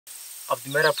από τη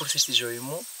μέρα που ήρθε στη ζωή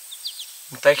μου,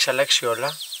 μου τα έχεις αλλάξει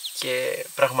όλα και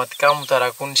πραγματικά μου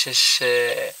ταρακούνησες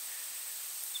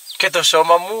και το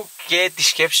σώμα μου και τις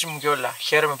σκέψεις μου και όλα.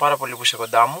 Χαίρομαι πάρα πολύ που είσαι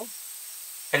κοντά μου.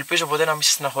 Ελπίζω ποτέ να μην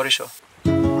σε στεναχωρήσω.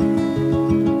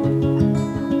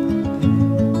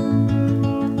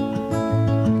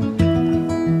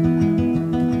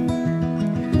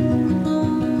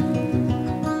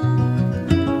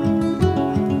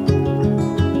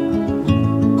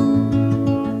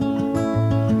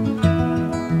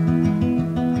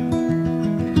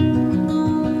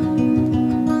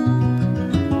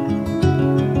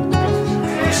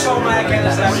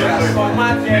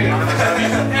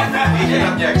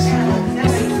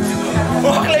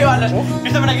 Ωχ, λέει ο άλλος,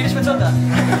 ήρθαμε να γυρίσουμε τσόντα.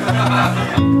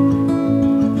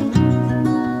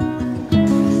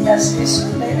 Να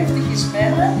ζήσουν, να είναι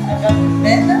ευτυχισμένα,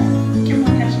 αγαπημένα και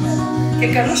μονιασμένα.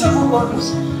 Και καλούς απογόνους.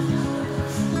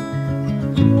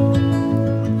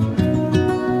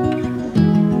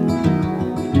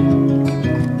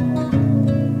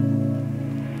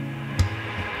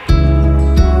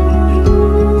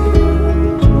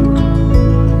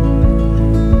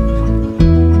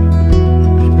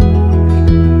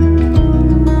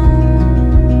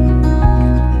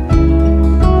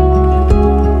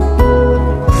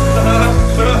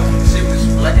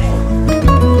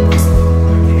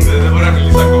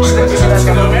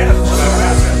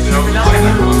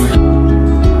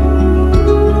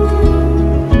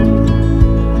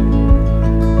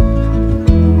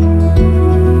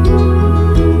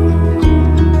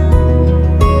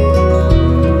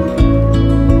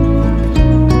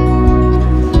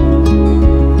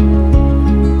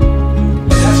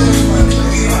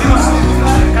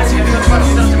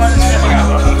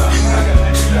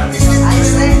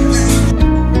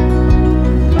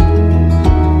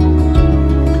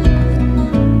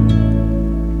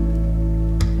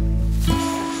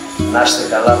 Να είστε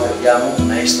καλά, παιδιά μου,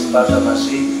 να είστε πάντα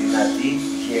μαζί, δυνατοί,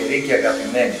 γεροί και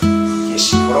αγαπημένοι και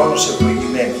συγχρόνως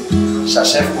ευλογημένοι.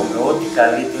 Σας εύχομαι ό,τι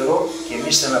καλύτερο και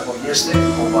μη στεναχωριέστε,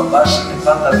 ο μπαμπάς είναι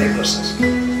πάντα δίπλα σας.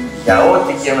 Για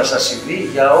ό,τι και να σας συμβεί,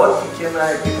 για ό,τι και να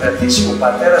επικρατήσει, ο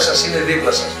πατέρας σας είναι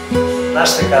δίπλα σας. Να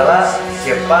είστε καλά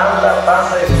και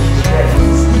πάντα ευτυχισμένοι.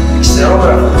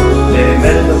 Ιστερόγραφο,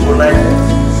 περιμένουμε πονάκια.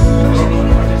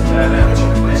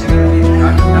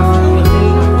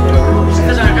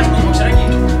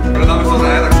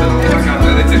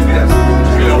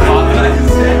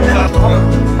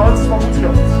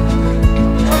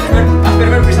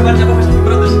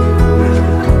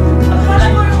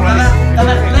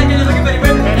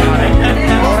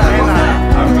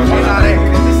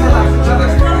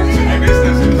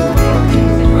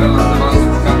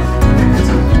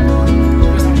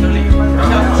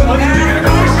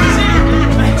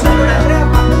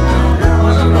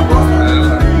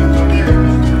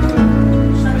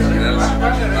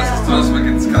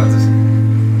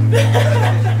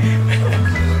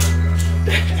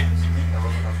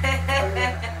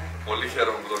 Πολύ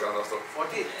χαίρομαι που το κάνω αυτό.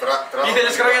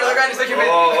 Ήθελες χρόνια να το κάνεις, το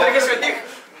έχεις πετύχει.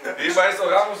 Είπα ή στο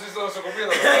γάμο ή στο νοσοκομείο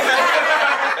να το κάνω.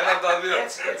 Ένα από τα δύο.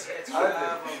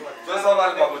 Ποιος θα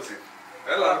βάλει παπούτσι?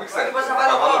 Έλα, μην ξέρεις.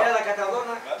 Έλα, κατά εδώ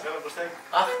να...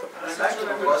 Αχ, το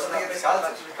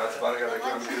Κάτσε πάρε κατά εκεί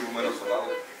να μην κρύβουμε ένα στον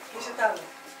άλλο. Είσαι τάλο.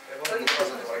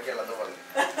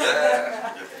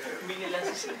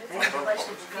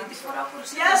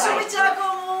 Γεια σου, Μητσάκο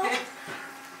μου!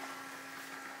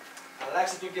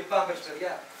 Αλλάξτε του και πάμπερς,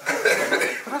 παιδιά.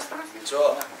 Μητσό,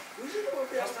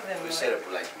 είσαι ρε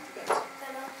πουλάκι.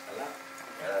 Καλά.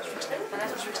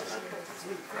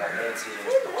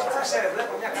 Ξέρε,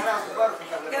 βλέπω μια χαρά να του πάρω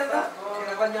τα λεπτά και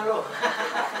να βάλει μυαλό.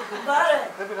 Πάρε,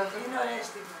 είναι ωραίες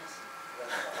στιγμές.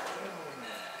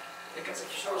 Έκατσα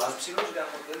και όλους τους ψηλούς για να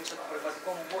μου δείξω το προβατικό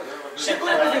μου πόδι.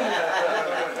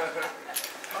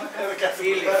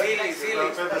 Φίλοι,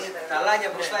 τα λάνια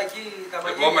μπροστά εκεί, τα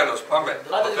μαγεία. Επόμενος, πάμε.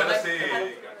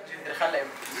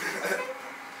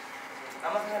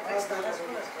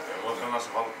 Εγώ θέλω να σε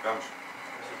βάλω που κάμισο.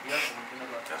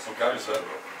 Σου κάμισο,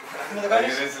 Θα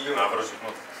γυρίσει λίγο να βρω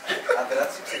συχνότητα. Άντε, να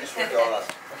τις εξηγήσουμε κιόλας.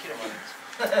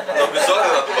 Το μισό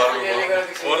δεν θα του πάρουμε.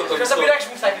 Μόνο το Ποιος θα μισό. πειράξει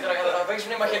Μουστάκι τώρα κατά τα παίξεις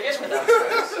μαχαιριές μετά.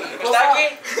 Μουστάκι!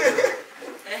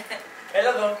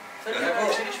 Έλα εδώ.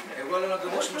 Εγώ λέω να το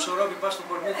δώσουμε στο Ρόμπι, πας στο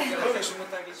κορμίδι και να αφήσουμε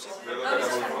τα γλυψίδια.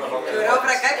 Ωραίο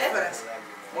βρακάκι φοράς.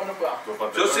 Μόνο που άκου.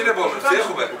 Ποιος είναι επόμενος, τι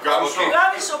έχουμε? Που κάμισο.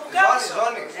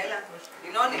 Έλα,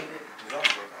 την Όνη.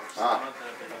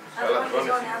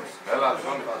 Έλα,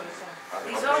 ζώνη.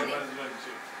 Η ζώνη.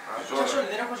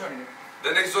 Δεν έχω ζώνη.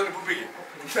 Δεν έχει ζώνη που πήγε.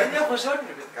 Δεν έχω ζώνη.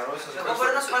 Εγώ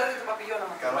μπορώ να σου πάρω και το παπηγιώνα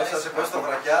μου. Καλό σας σε πω στα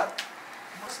βρακιά.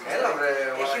 Έλα βρε,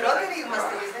 Χειρότεροι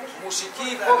είμαστε. μουσική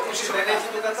υπόκριση δεν έχει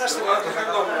το κατάστημα. Το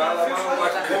φαινόμενο, αλλά μάλλον να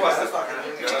ακουγόμαστε.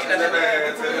 Για να μην λέμε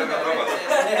τελειώνα πράγματα.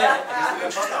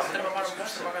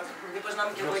 Μήπως να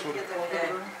είμαι και εγώ εκεί για το...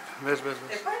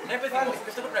 Ναι, παιδί μου,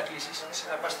 αυτό πρέπει να κλείσεις.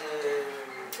 Να πας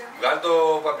Βγάλει το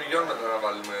παπηγιόν μετά να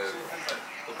βάλουμε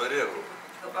το περίεργο.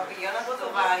 Το παπηγιόν από το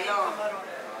βάλιο.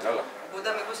 Καλά. Πούντα,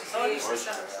 μήπως εσύ...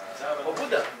 Ο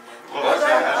Πάντα.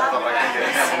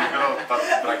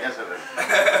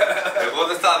 Εγώ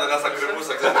δεν θα έδωνα στα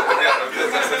κρεμούσα, ξέρετε παιδιά,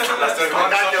 να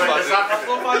στερνώνεις όλο μαζί.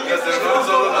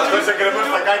 Αυτό είσαι κρεμμένος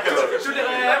στα κάκελο. Σου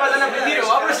λέγα, έβαλα ένα πλυντήριο,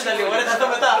 άπλωσε τα λίγο, ωραία, θα δω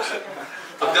μετά.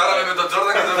 Το πιάραμε με τον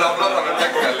Τζόρνταν και τον Ραβλό, θα με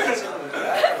πιάκι καλή.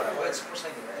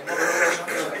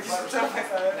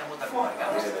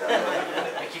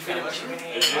 Εκεί φίλε μας είναι...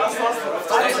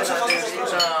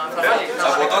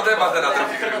 Από τότε έμαθε να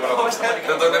τρέχει γρήγορα.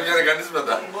 Δεν τον έβγαινε κανείς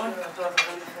μετά.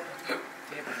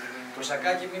 το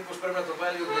σακάκι μήπως πρέπει να το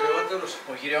βάλει ο γυρεότερος.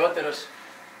 Ο γυρεότερος.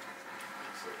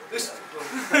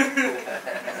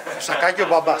 Σακάκι ο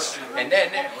μπαμπάς. Ναι,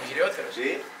 ο γυρεότερος.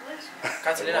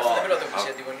 Κάτσε λέει αυτό δεν πρέπει να το πεις η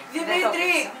Αντιγονή.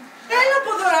 Δημήτρη, έλα από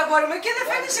εδώ αγόρι μου και δεν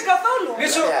φαίνεσαι καθόλου.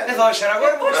 Πίσω, εδώ είσαι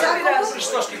αγόρι μου. Πώς θα πειράζει.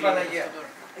 Χριστός και η Παναγία.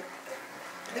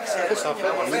 Δεν ξέρω.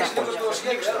 Μορφές λίγο το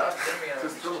σκέξεις τώρα.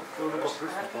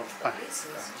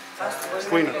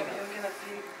 Πού είναι?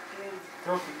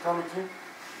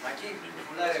 Μακί,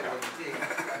 πουλάρι από τι.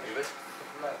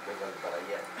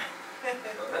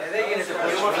 Δεν γίνεται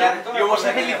πολύ Η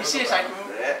ομορφιά θέλει θυσίες, Άκη μου.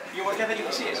 Η ομορφιά θέλει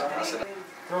θυσίες.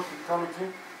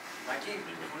 Μακί,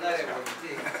 πουλάρι από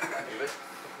τι.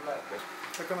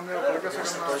 Έκανα μια πλάκα,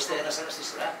 Το είστε ένας στη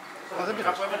σειρά. δεν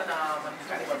πειράζει. Κάπου έβαλα τα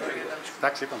μαγνητικά τώρα και τα βρίσκω.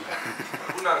 Εντάξει, είπαμε.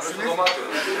 Πού να αρέσει το δωμάτιο.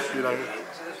 Πειράζει.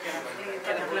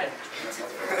 Κάτι απλά είναι.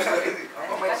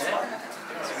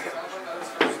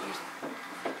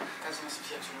 Κάτσε να σε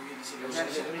φτιάξω λίγο γιατί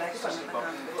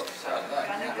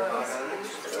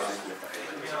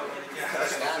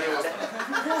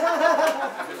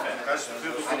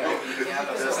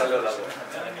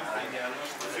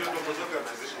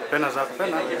Πένα, Ζάπη,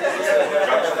 πένα.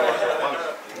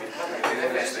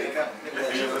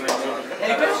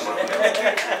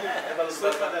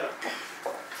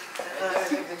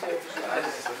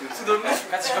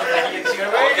 Κάτσε σκορπάκι γιατί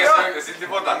συγγνώμη. Όχι, εσύ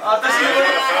τίποτα.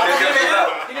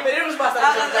 Είναι περίεργος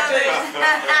μπάσταρds, τα ξέρεις.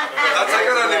 Κάτσε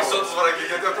έκανα να ανοίξω τους βαρακί,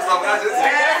 γιατί αυτός θα βγάζει έτσι.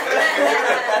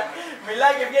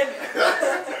 Μιλάει και βγαίνει.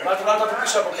 Βάλτε το από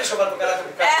πίσω, βάλτε το καλά το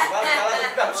μπουκάλι. Βάλτε το καλά το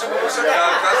μπουκάλι. Σε μπορώ σε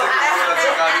Κάτσε και να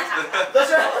τσεκάρεις.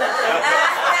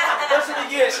 Δώσε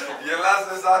υγιές. Γελάς,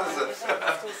 δεν σ' άρεσε.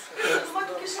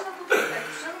 Βάλτε και εσένα που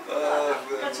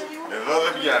κάτσε λίγο. Εδώ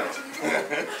δεν πιάνω.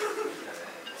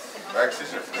 Εντάξει,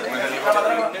 είσαι.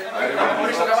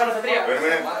 Μπορείς το καβάλω στα τρία.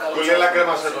 Κουλέλα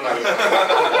κρέμασε τον άλλο.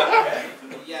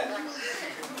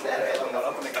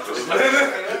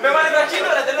 Με βάλε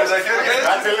τραχύτωρα, τελώς.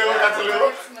 Κάτσε λίγο, κάτσε λίγο.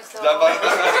 Για πάρε.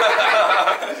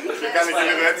 Και κάνει και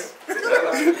λίγο έτσι.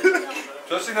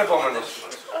 Ποιος είναι επόμενος?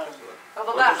 Ο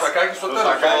μπαμπάς. Το σακάκι στο τέλος, το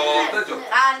τέτοιο.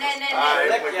 Α, ναι.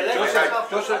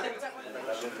 Ποιος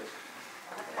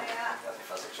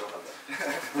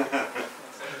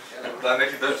όταν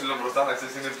έχει το έψιλο μπροστά να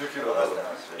ξέρεις είναι πιο χειρότερο.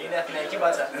 Είναι αθηναϊκή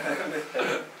μπάτσα.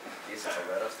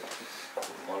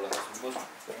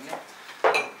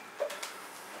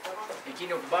 Εκεί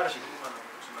είναι ο κουμπάρος εκεί.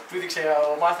 Του έδειξε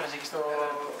ο Μάστρας εκεί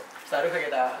στα ρούχα και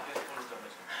τα...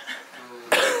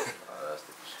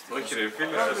 Όχι ρε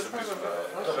φίλε, θα σε πίσω.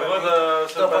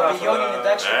 Το παπηγιόν είναι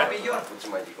εντάξει, το παπηγιόν.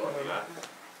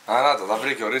 Α, να το, τα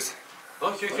βρήκε, ορίστε.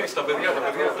 Όχι, τα παιδιά, εγώ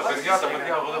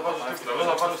δεν βάζω τίποτα. Εγώ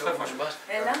θα βάλω Στέφανο.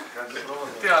 Έλα.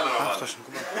 Τι άλλο να βάλω.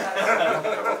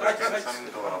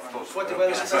 Πότε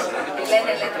βάλεις εσάς.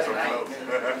 Ελένα.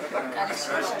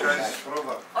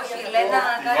 Όχι, Ελένα.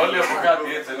 Όλοι από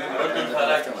κάτι έτσι, είναι όλοι το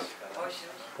λιθαράκι μας. Όχι.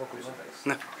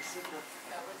 Ναι.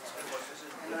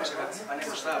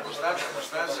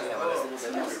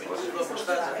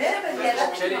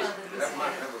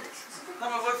 Να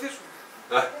με βοηθήσουν.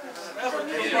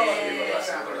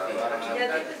 Γιατί,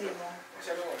 παιδί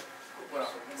μου.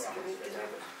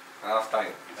 Αυτά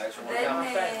είναι.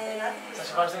 Θα σε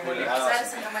ευχαριστούμε πολύ. Σ'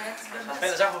 άρεσαν τα μαλλιά της μπροστάς.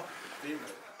 Πέντε Ζάχο.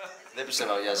 Δεν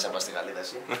πιστεύω να βιάζεσαι από στη Γαλλίδα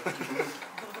εσύ.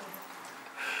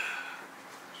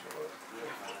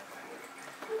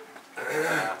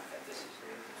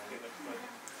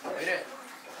 Πήρε.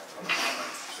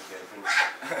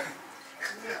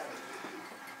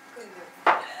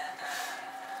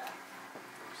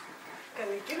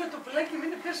 Καλή, εκείνο το πουλάκι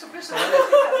μείνει πίσω.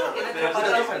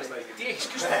 Τι έχεις,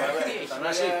 ποιος το πάρει, τι έχεις.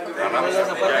 Θανάση,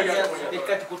 έχει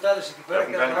κάτι κουτάδες εκεί πέρα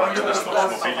και να Κάνει κάνουμε παγίδα στο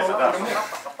κοσμοφίλι, δεν τα.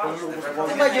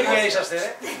 Τι μαγειριά είσαστε ρε.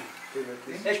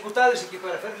 Έχει κουτάλες εκεί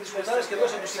πέρα. Φέρτε τις κουτάλες και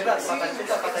δώσε τους στην πλάτη.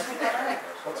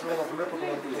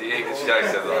 Τι έχεις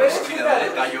φτιάξει εδώ.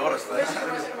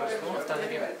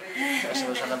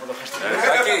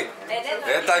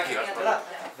 Τάκη.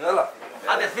 Έλα.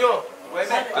 Άντε Θείο.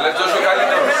 Τελευταίος ο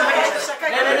καλύτερος.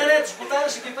 Ναι, τις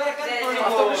κουτάλες εκεί πέρα κάνει το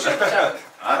λίγο.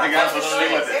 Άντε κάνεις το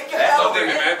λίγο. Τότε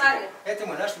είμαι έτοιμο.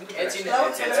 Έτοιμο, να σου Έτσι είναι.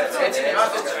 Έτσι είναι.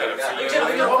 Δεν ξέρω,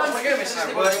 είναι εγώ που είμαι εσείς.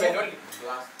 Δεν μπορούμε όλοι.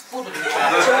 Πού το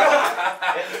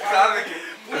Χάθηκε.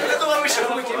 δεν το πάμε σε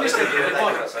πούμε και εμείς τέτοια.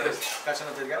 Κάτσε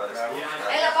να τελειά.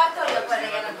 Έλα πάρτε όλα από ένα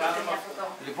για να πείτε μια φωτό.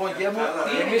 Λοιπόν, γε μου,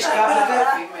 εμείς κάποτε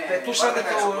πετούσαμε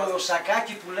το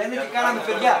σακάκι που λένε και κάναμε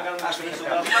παιδιά. Ας το χέρι.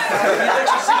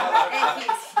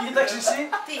 Κοίταξε εσύ.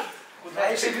 Τι. Να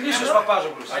είσαι γνήσιος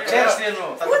Παπάζογλους. Ξέρεις τι εννοώ.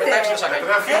 Θα το πετάξει το σακάκι.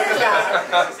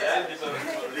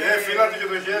 Φύλατε και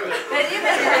το χέρι.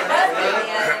 Περίμενε.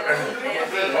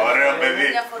 Ωραίο παιδί.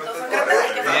 Μια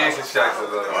φωτογραφία. Τι έχεις φτιάξει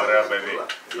εδώ. Ωραίο παιδί.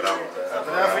 Μπράβο.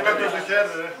 Ανδρέα, φύλατε το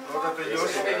χέρι, όταν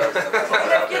τελειώσει.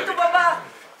 Την ευχή του παπά.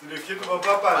 Την ευχή του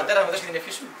παπά πάλι. Πατέρα, μου δώσει την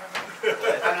ευχή σου.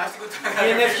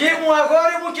 Την ευχή μου,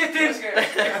 αγόρι μου και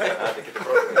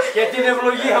την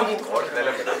ευλογία μου.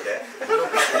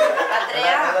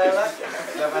 Ανδρέα.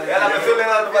 Έλα με φίλε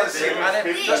να το πάρεις εσύ.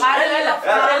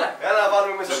 Έλα να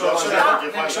βάλουμε μέσα στο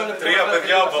 3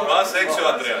 παιδιά ο παπάς, 6 ο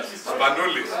Ανδρέας.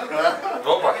 Σπανούλης.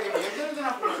 Όπα.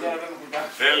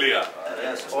 Τέλεια.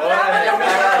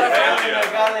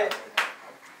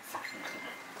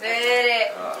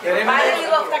 Πάρε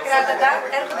λίγο αυτά κράτατα.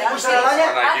 Έρχονται εκεί.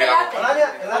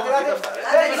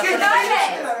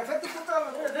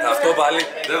 Αυτό πάλι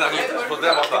δεν θα γλύψεις ποτέ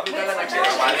από αυτά.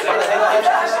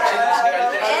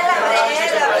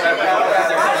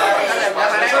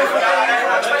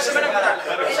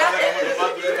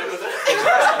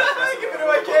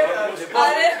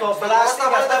 Το πλάστη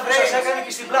αυτά που σας έκανε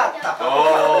και στην πλάτη.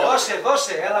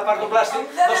 Δώσε, έλα πάρ' το πλάστη.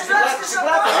 Δώσε την πλάτη, στην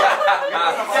πλάτη.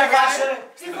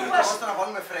 Ώστε να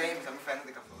βάλουμε frame, θα μου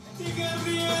φαίνεται καθόλου.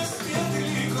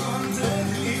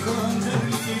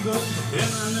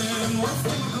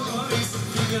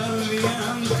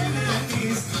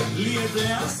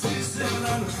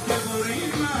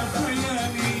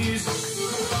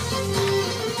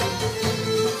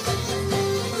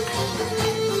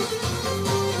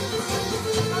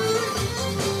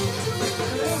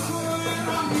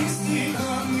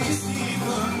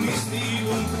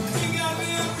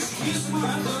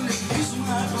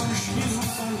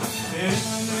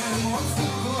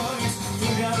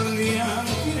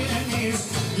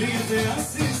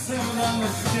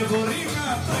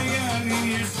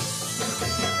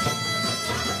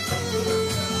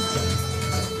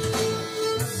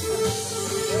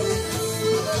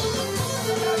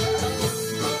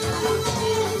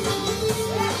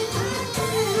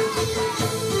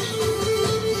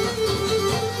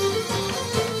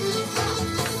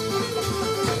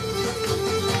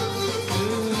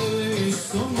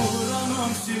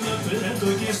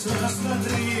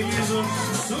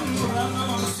 Στον ουρανό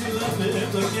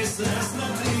ψηλαπέτω και σας να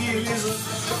τριλίζω.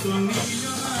 Τον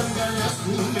ήλιο να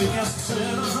αγκαλιαστούμε κι ας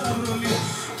ξέρω θα βρολίζω.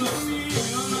 Τον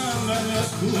ήλιο να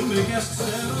αγκαλιαστούμε κι ας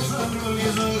ξέρω θα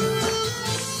βρολίζω.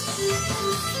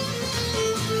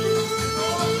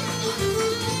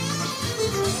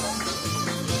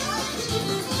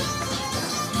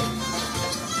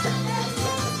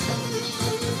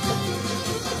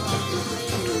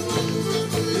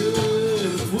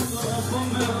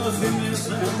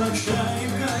 Τα πιάει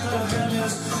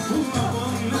καταγάλιας, που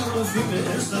απομερώθη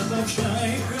μέσα τα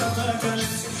πιάει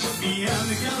καταγάλιας.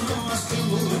 Πιάνε κι άλλο μας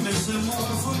κλούμε σε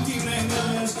μόρφο την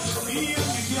εγκαλιάς.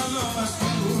 Πιάνε κι άλλο μας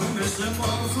κλούμε σε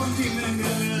μόρφο την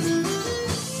εγκαλιάς.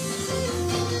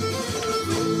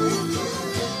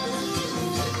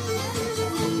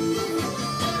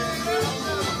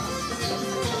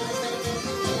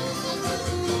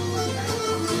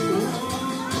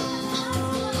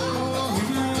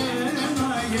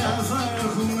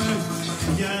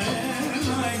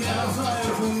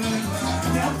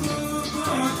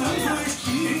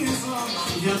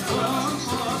 Για το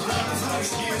όταν θα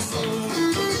σκίσω,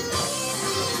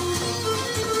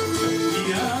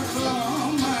 για το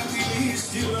μαντιλί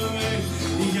στείλαμε,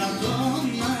 για το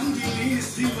μαντιλί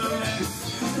στείλαμε,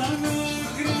 τα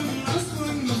δάκρυα να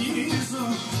σπονγίσω,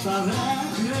 τα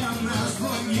δάκρυα να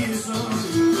σπονγίσω.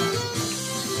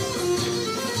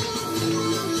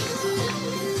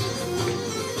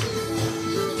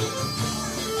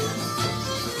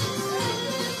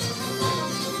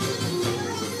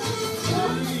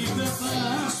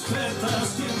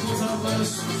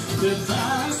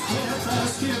 Πετάς,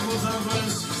 πετάς και που θα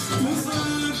πας, που θα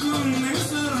κονείς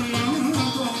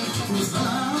αρνούκον, που θα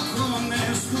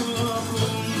κονείς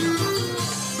κουλόκον.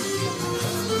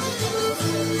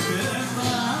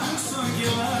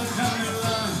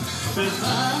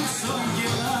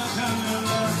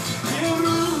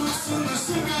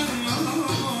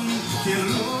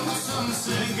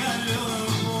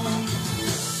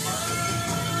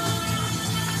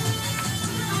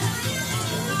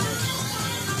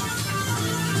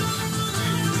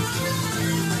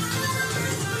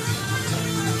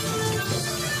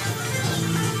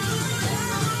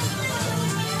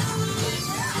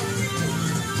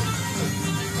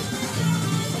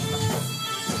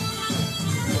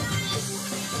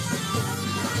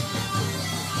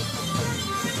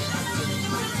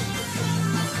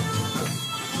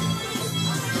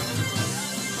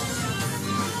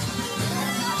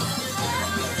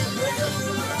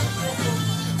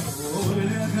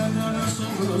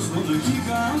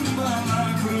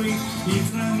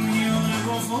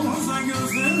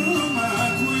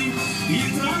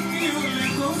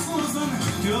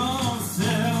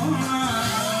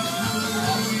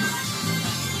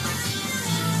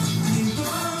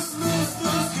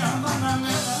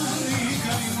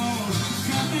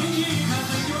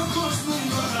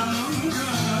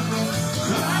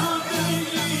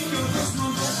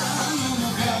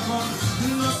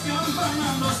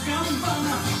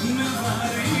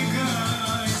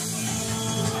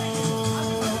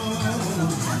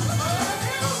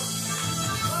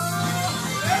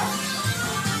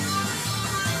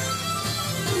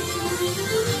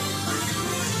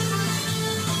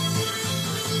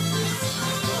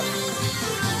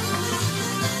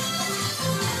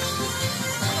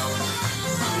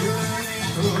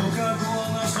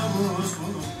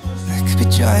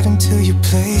 Driving to your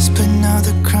place, but now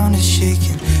the ground is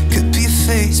shaking. Could be a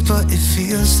phase, but it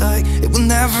feels like it will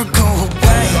never go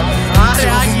away.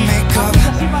 Throwing makeup,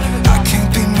 I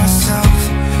can't be myself.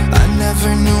 I never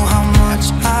knew how much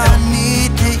I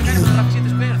needed you.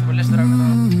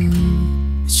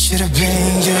 It should have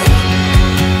been you.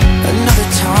 Another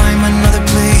time, another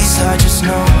place, I just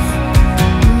know.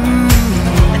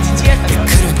 It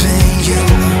could have been you.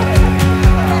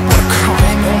 What a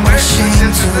crime and what a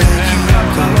shame to let you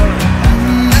go.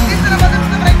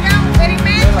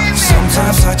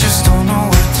 Sometimes I just don't know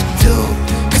what to do,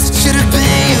 'cause it should have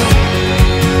been you.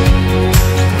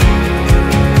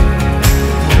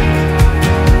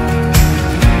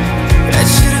 It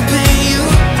should have been you.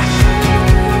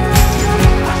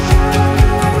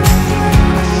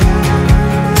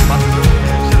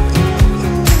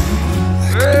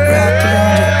 I could be wrapped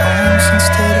around your arms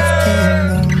instead of being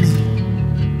lonely.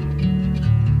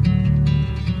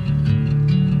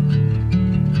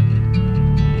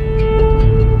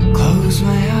 Close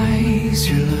my eyes,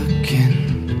 you're looking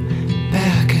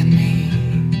back at me.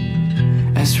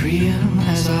 As real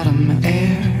as autumn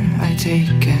air I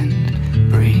take and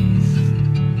breathe.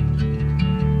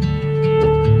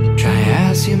 Try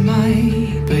as you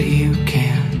might, but you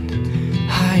can't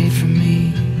hide from me.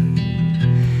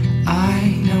 I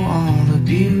know all the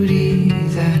beauty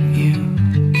that you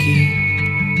keep.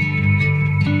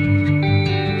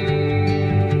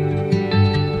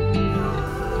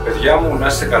 Παιδιά μου, να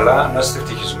είστε καλά, να είστε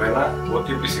ευτυχισμένα,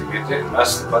 ό,τι επιθυμείτε, να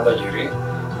είστε πάντα γεροί.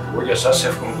 Εγώ για σας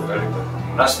εύχομαι το καλύτερο.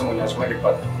 Να είστε μονιασμένοι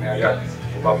πάντα. Με αγάπη.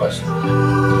 Ο Παπάς.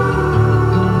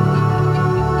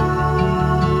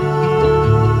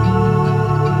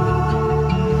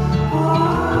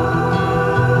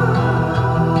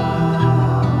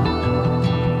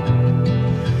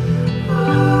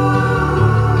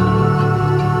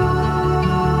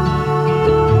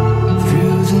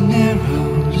 Through the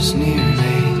narrows near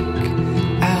Lake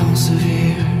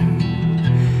Elsevier,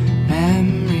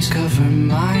 memories cover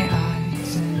my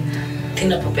eyes. Τι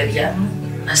να πω, παιδιά μου,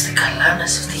 να είστε καλά, να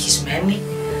είστε ευτυχισμένοι.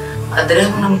 Ανδρέα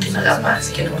μου, να μου την αγαπάς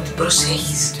και να μου την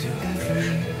προσέχεις.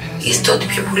 Είστε ό,τι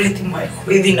πιο πολύτιμο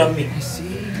έχω, η δύναμη μου.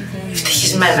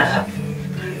 Ευτυχισμένα, αγάπη μου.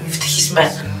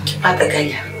 Ευτυχισμένα και πάντα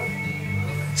αγκαλιά.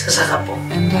 Σας αγαπώ.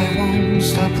 And I won't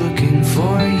stop looking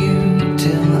for you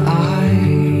till I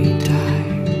die.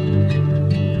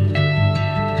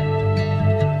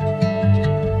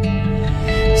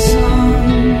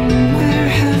 Somewhere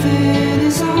heaven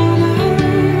is on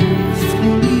earth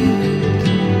we'll meet.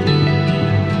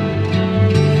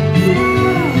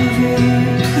 Lover,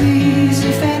 please,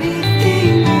 if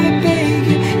anything I beg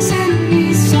you, send me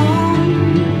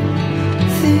something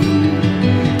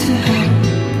to help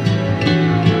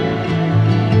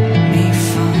me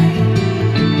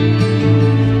find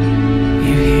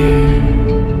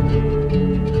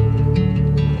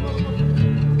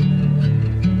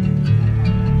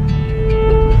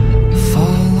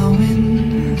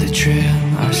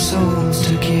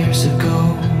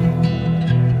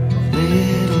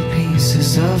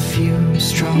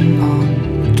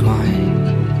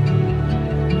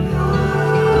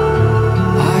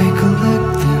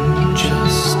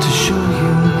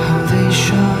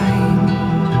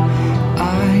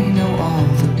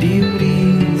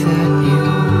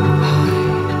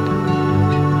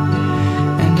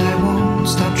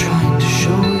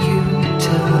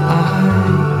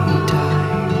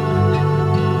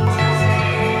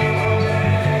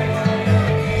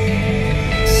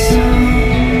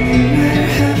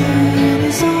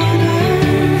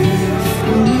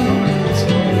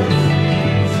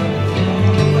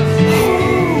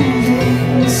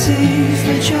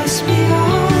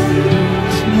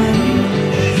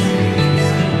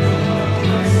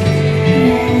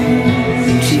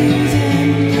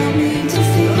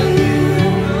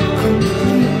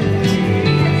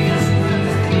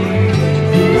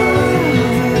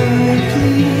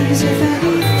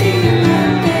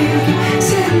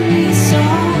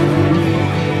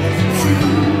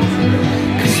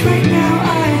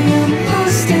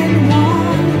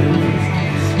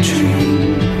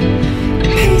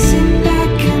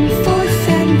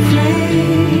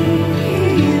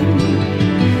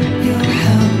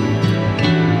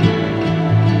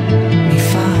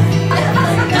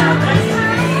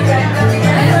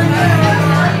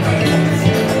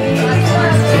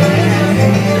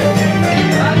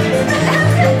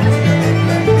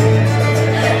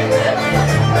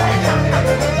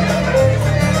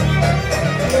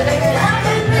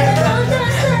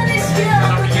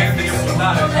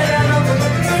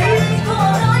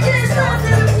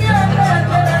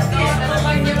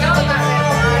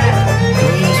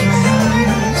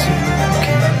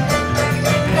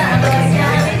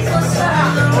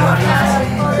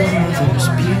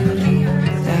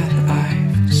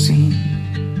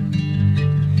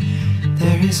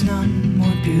There's none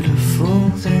more beautiful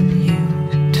than you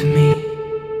to me.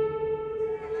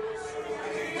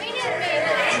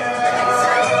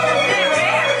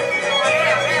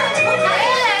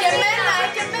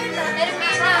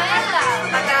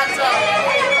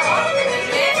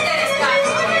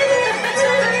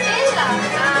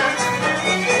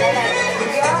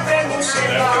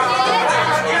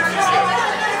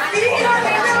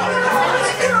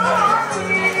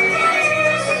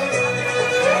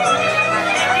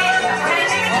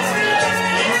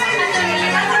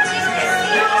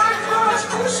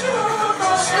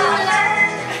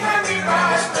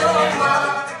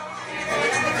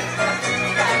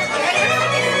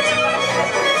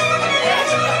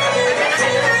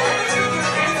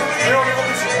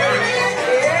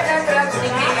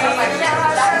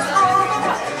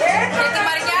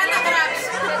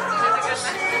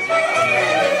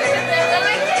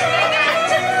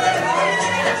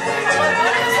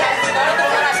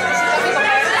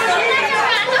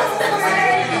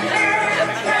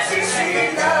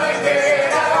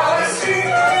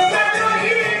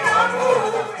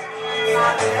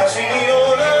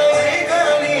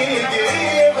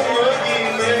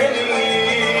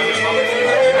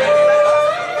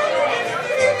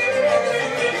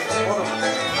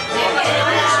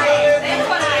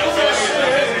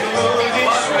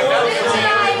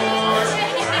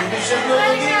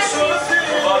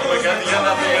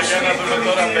 Για να δούμε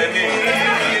τώρα μπαίνει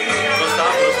μπροστά.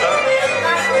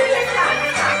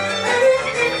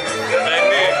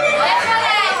 Μπαίνει.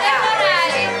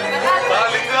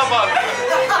 Πάλι τι να βάλουμε.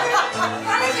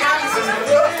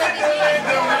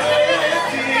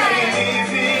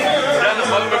 Για να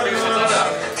βάλουμε πίσω τώρα.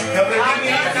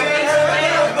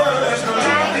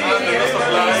 Άντε εδώ στο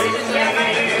πλάι.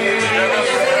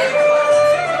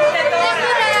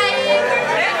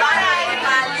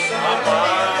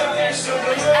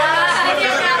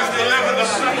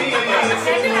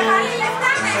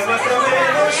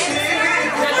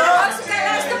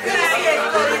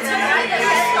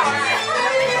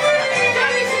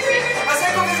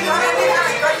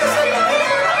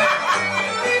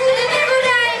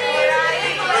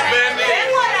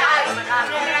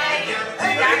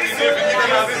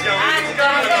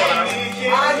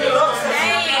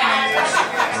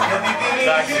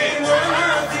 Εντάξει,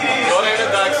 τώρα είναι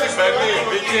εντάξει, παίρνει,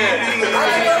 μπήκε.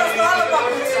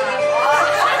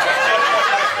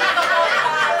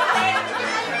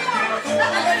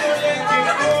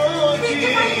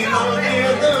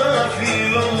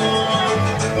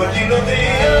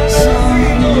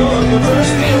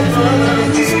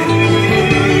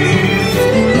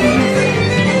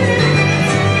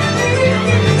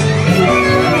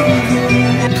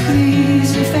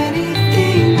 Please, if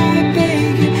anything, I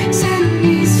beg you, send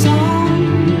me something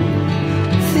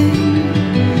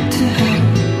to help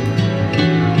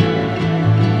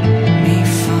me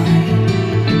find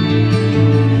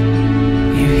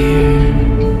you here.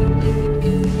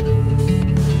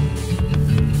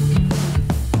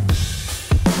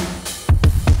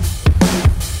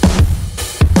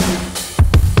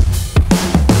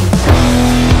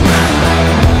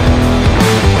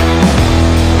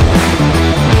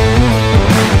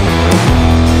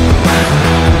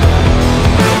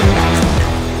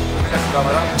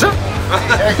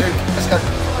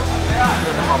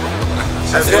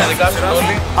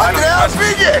 Ανδρέα,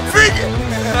 φύγε, φύγε!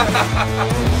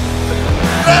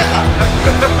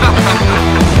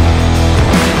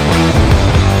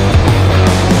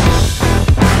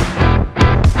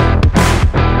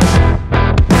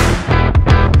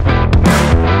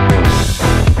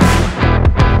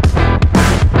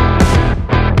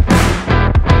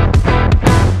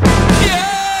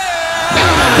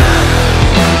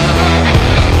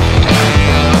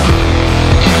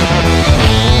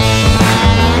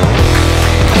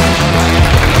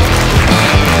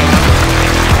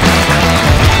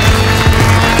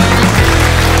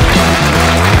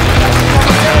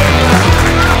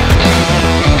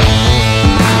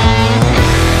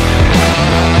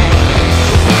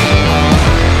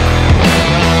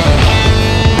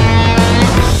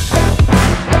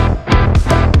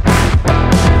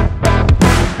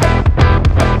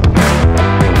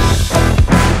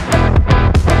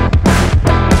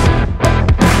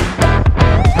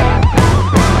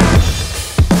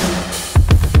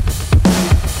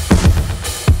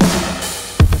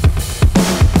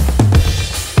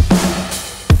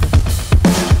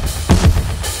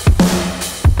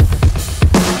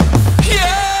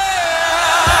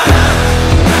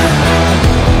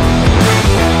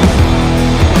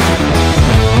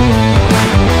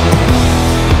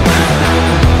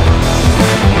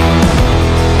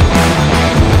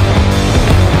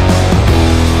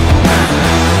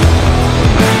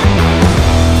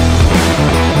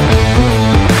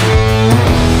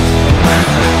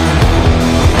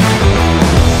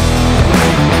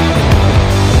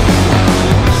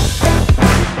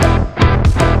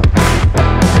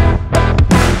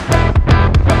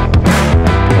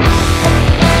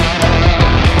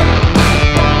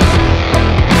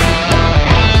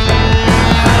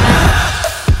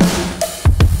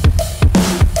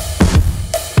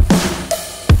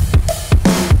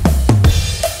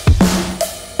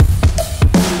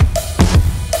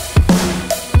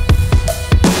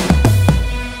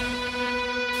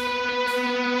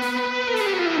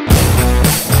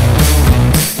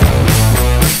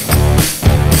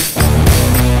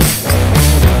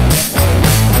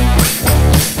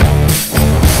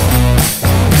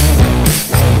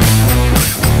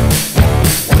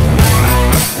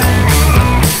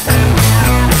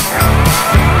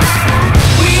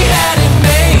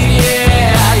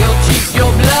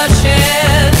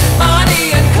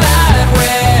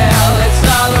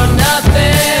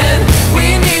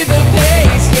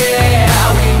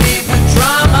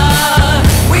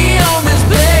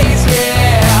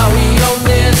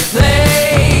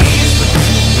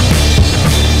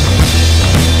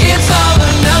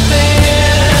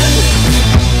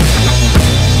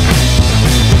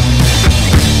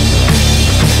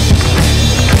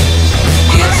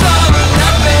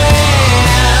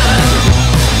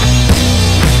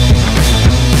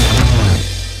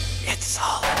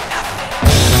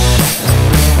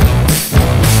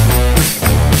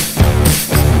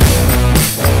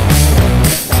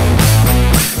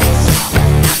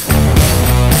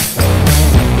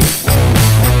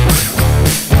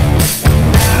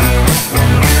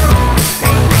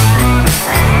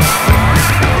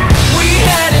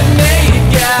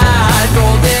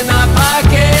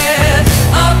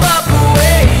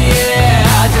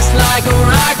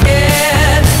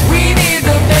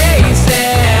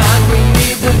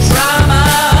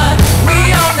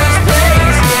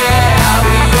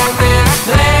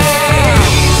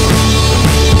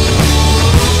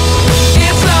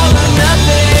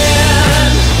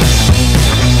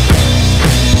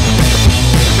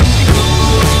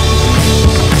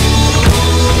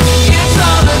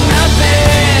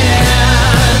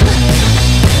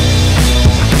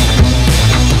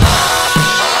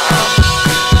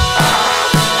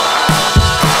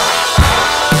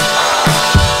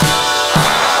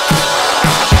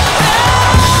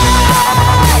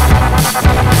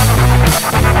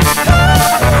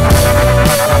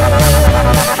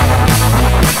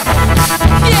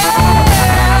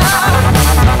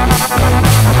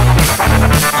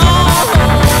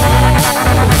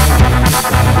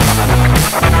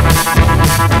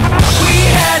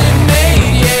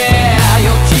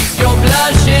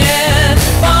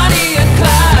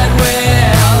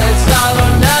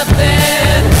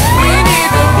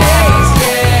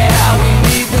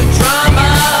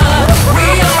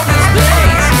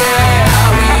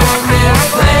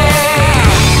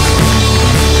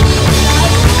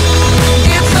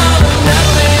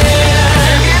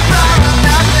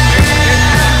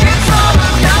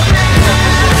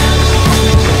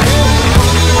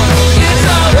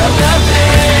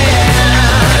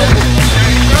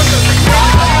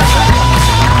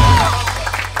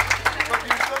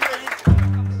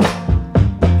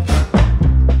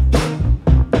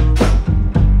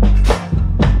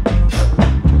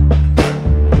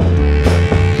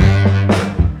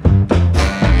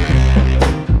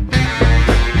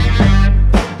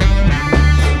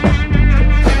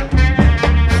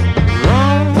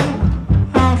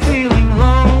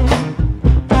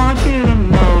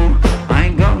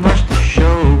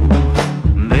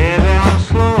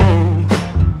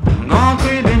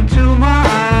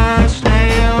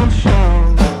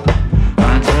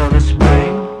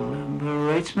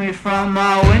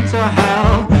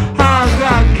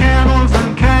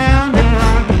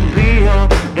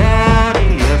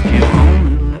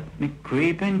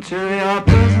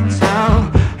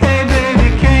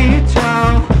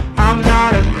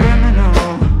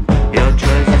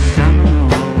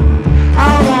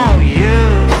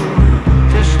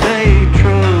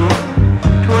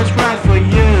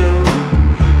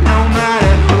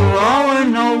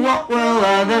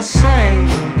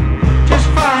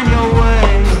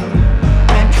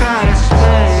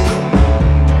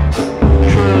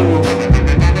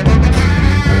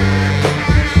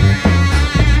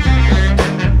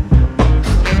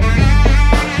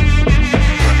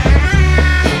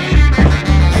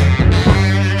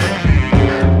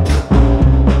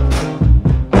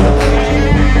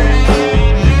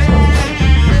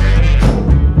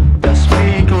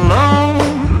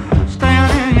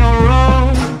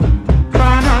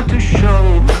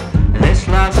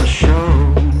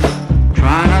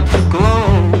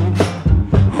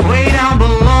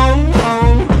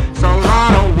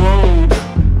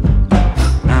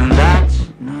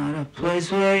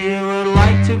 you would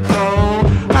like to go.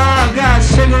 I've got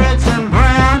cigarettes and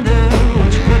brandy,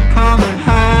 which could come in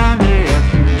handy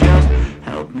if you just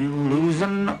help me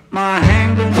loosen up my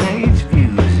hand grenades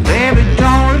fuse. Baby,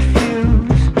 don't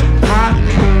refuse my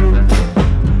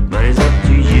truth, but it's up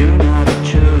to you not to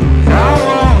choose. I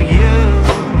want you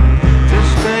to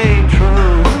stay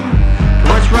true to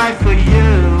what's right for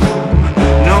you,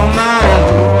 no matter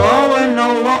who or no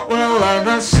what will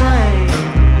others say.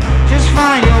 Just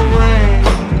find your way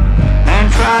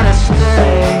and try to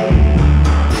stay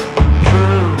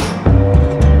true.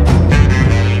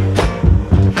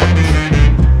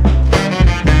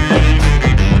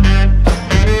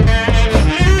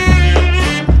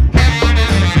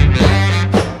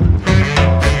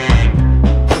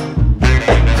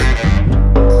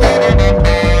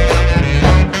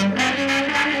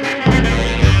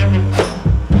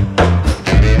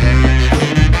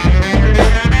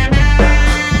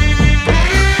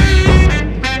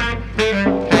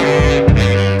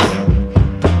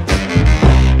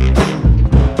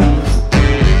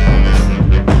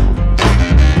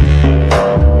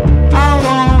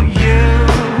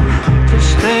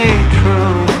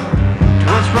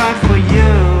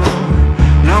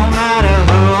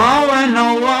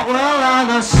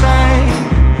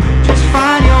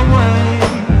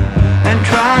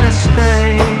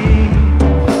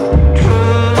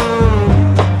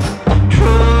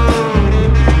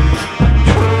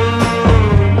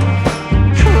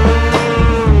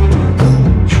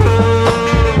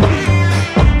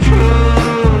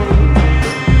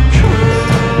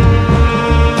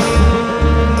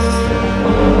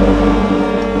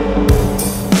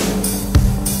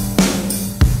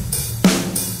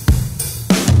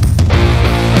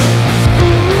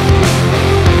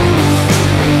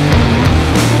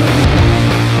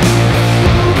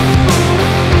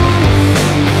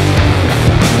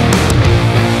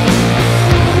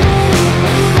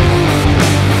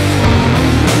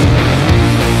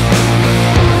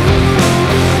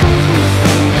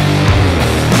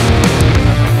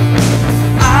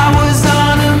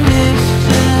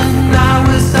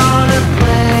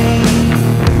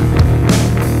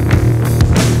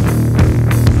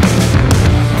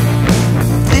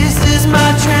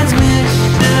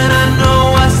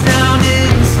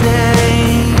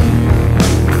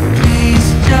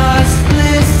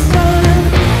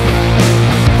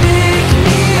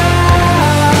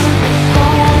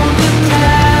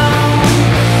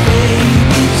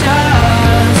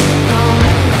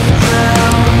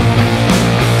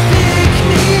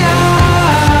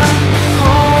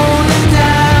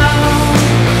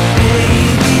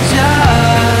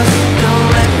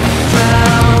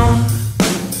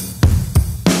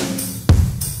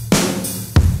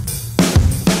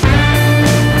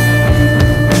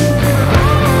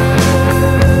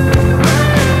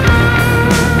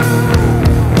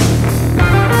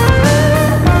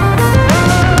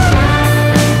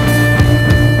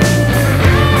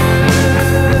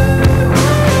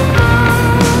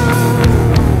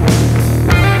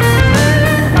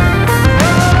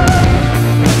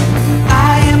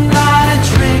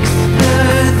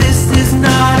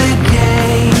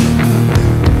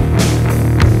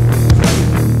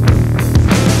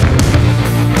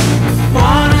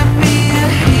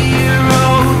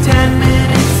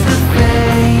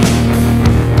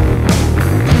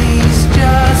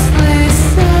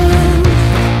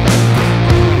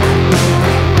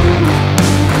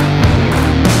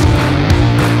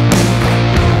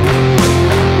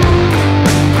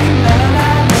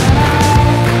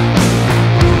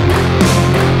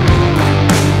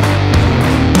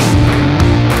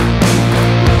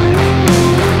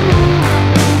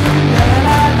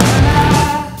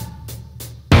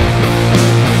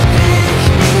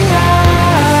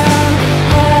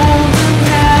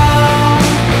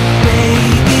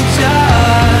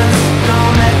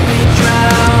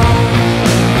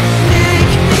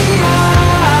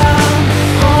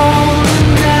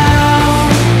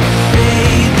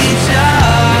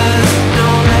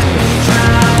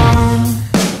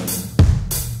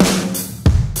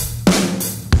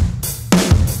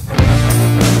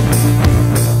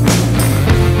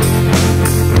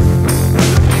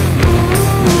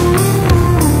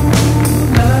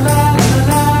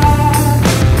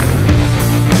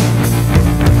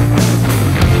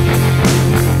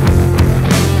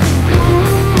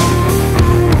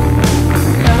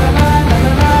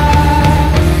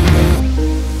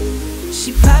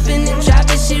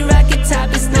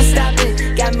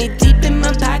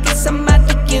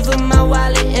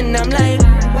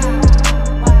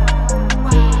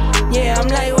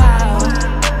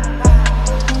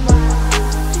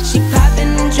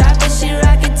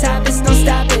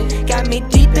 me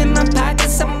deep in my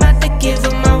pockets, I'm about to give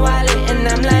her my wallet. And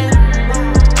I'm like,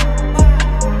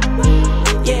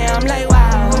 yeah, I'm like,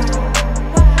 wow.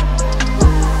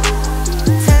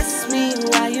 Test me,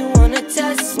 why you wanna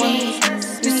test me?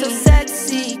 You so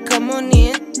sexy, come on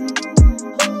in.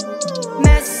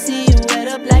 Messy, wet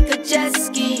up like a jet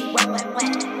ski.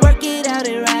 Work it out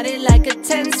and ride it like a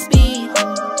 10-speed.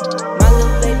 My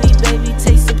little baby, baby,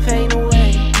 takes the pain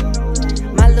away.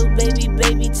 My little baby,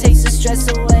 baby, takes the stress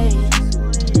away.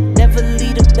 Never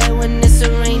leave the bed when it's a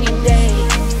rainy day.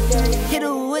 Hit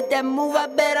her with that move, I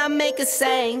bet I make her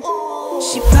sing.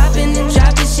 She poppin' and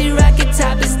droppin', she rockin'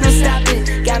 topless, no stoppin'.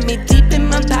 Got me deep in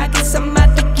my pockets, I'm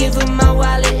about to give her my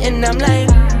wallet. And I'm like,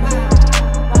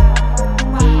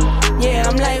 yeah,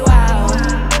 I'm like, wow.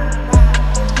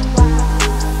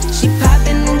 She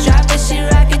poppin' and droppin', she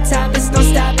rockin' topless, no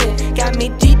stoppin'. Got me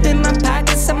deep in my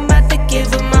pockets, I'm about to give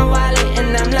her my wallet.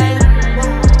 And I'm like,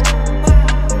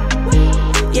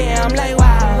 yeah, I'm like,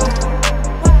 wow.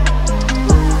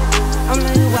 I'm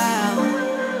like, wow.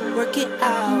 Work it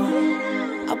out.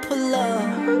 I'll pull up,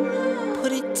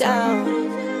 put it down.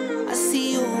 I see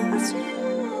you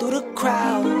through the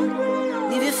crowd.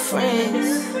 Leave your friends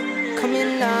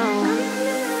coming now.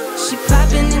 She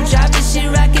poppin' and droppin', she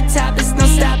rockin' topless, no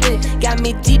stoppin'. Got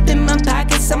me deep in my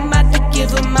pockets, I'm about to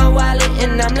give her my wallet.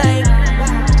 And I'm like,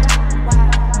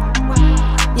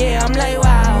 yeah, I'm like,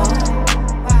 wow.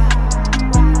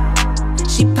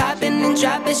 She poppin' and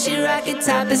droppin', she rockin'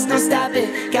 topless, no stoppin'.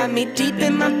 Got me deep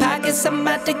in my pockets, I'm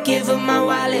about to give her my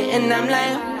wallet. And I'm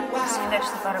like, σας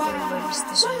ευχαριστώ πάρα πολύ που ήρθατε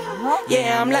στη ζωή μου.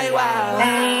 yeah, I'm like,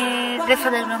 wow. Δεν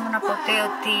φανταζόμουν ποτέ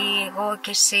ότι εγώ και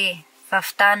εσύ θα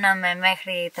φτάναμε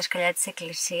μέχρι τα σκαλιά της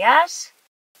εκκλησίας.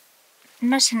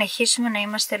 Να συνεχίσουμε να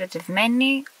είμαστε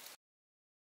ερωτευμένοι